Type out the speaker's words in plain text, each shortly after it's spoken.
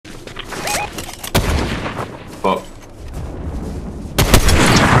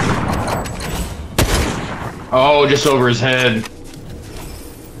Oh, just over his head.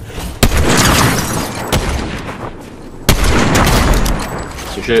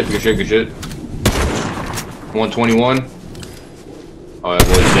 Good shit, good shit, good shit. 121. Oh, that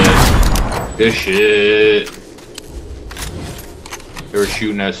boy's dead. Good shit. They were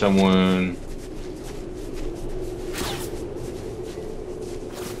shooting at someone.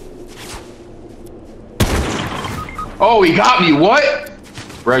 Oh, he got me. What?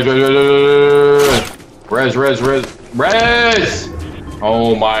 Res.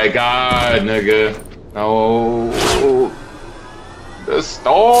 Oh my god, nigga. No. The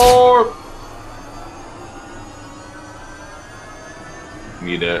storm.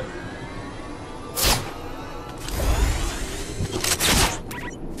 Need that.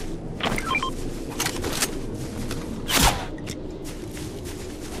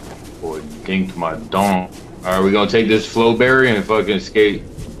 Boy, dinked my dong. Alright, we gonna take this flow berry and fucking escape.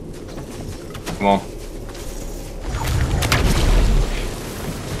 Come on.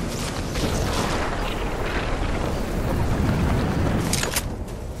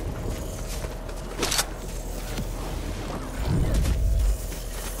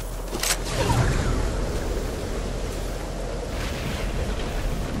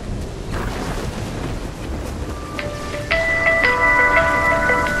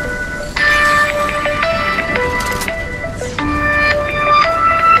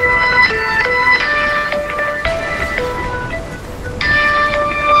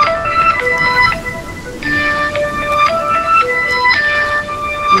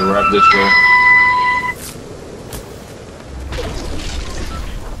 Right this way.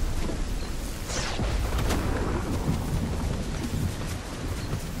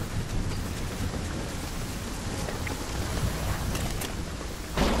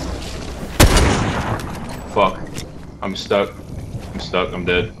 Fuck. I'm stuck. I'm stuck. I'm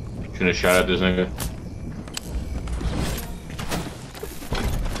dead. Shouldn't have shot at this nigga.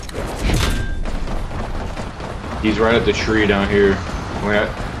 He's right at the tree down here. Where at?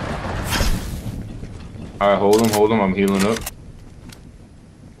 Alright, hold him, I'm healing up.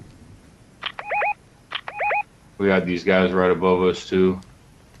 We got these guys right above us too.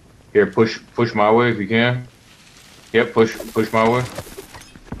 Here, push my way if you can. Yep, push my way.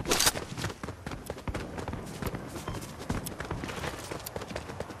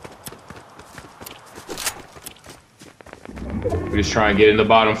 We just try and get in the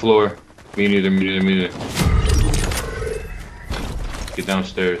bottom floor. Me neither. Get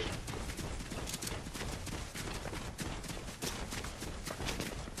downstairs.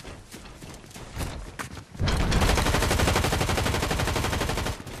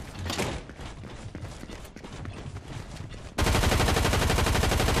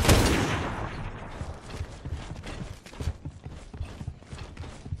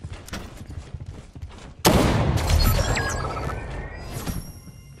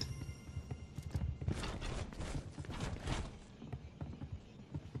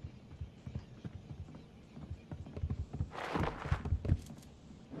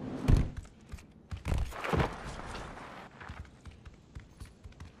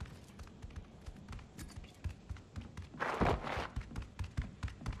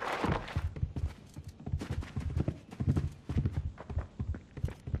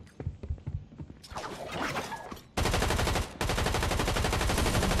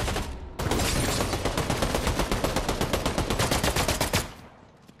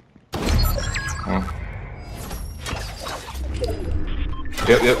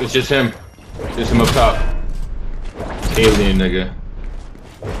 Yep, it's just him. Just him up top. Alien nigga.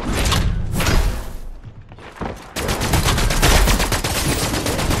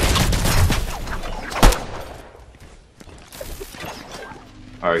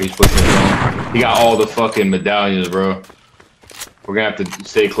 Alright, he's pushing his own. He got all the fucking medallions, bro. We're gonna have to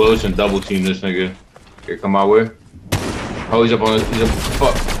stay close and double team this nigga. Here, come my way. Oh, he's up on this. He's up.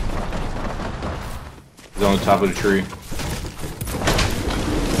 Fuck. He's on the top of the tree.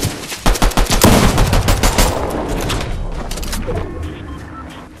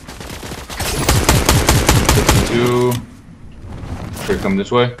 Here, come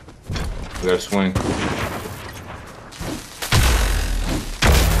this way. We gotta swing. $121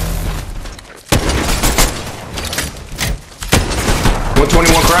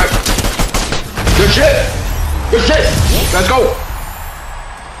 crack. Good shit. Good shit. Let's go.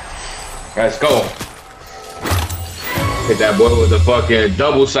 Let's go. Hit that boy with a fucking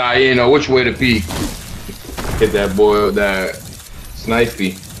double side. You know which way to peek. Hit that boy with that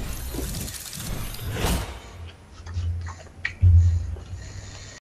snipey.